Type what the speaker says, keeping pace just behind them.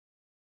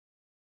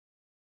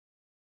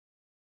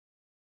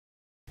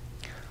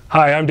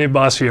Hi, I'm Dave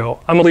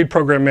Basio. I'm a lead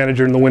program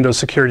manager in the Windows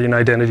Security and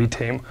Identity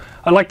team.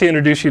 I'd like to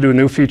introduce you to a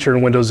new feature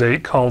in Windows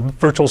 8 called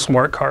Virtual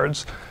Smart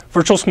Cards.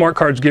 Virtual Smart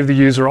Cards give the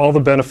user all the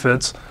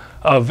benefits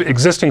of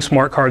existing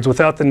smart cards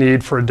without the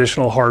need for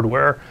additional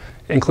hardware,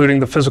 including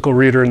the physical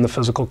reader and the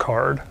physical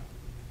card.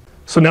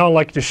 So now I'd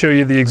like to show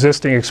you the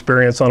existing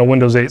experience on a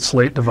Windows 8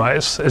 Slate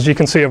device. As you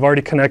can see, I've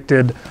already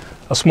connected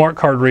a smart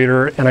card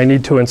reader and I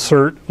need to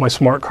insert my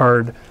smart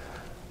card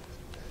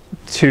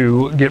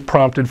to get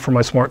prompted for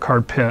my smart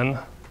card PIN.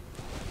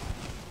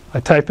 I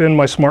type in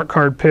my smart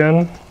card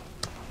PIN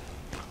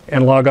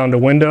and log on to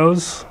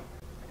Windows.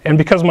 And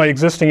because my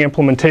existing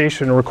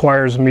implementation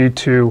requires me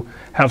to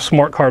have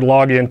smart card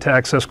login to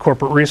access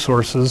corporate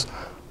resources,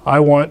 I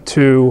want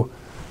to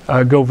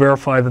go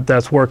verify that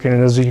that's working.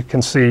 And as you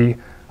can see,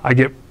 I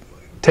get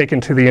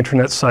taken to the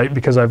internet site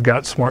because I've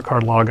got smart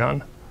card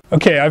logon.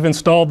 Okay, I've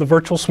installed the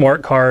virtual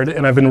smart card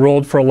and I've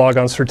enrolled for a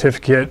logon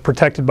certificate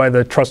protected by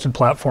the Trusted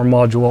Platform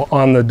module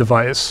on the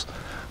device.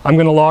 I'm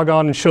going to log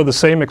on and show the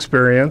same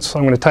experience.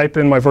 I'm going to type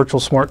in my virtual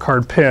smart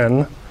card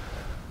PIN,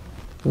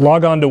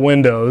 log on to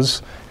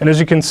Windows, and as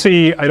you can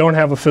see, I don't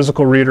have a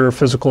physical reader or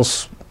physical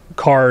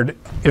card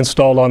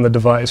installed on the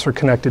device or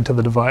connected to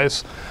the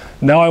device.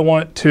 Now I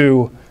want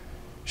to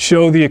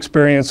show the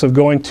experience of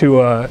going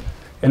to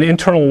an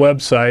internal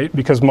website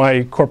because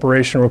my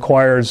corporation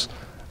requires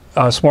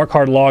smart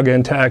card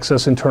login to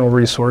access internal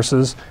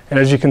resources, and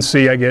as you can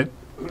see, I get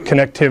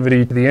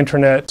connectivity to the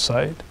internet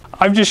site.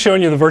 I've just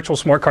shown you the virtual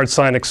smart card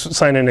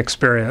sign-in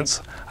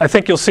experience. I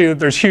think you'll see that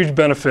there's huge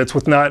benefits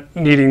with not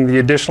needing the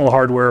additional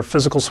hardware of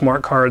physical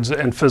smart cards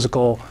and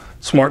physical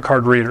smart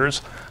card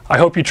readers. I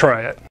hope you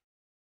try it.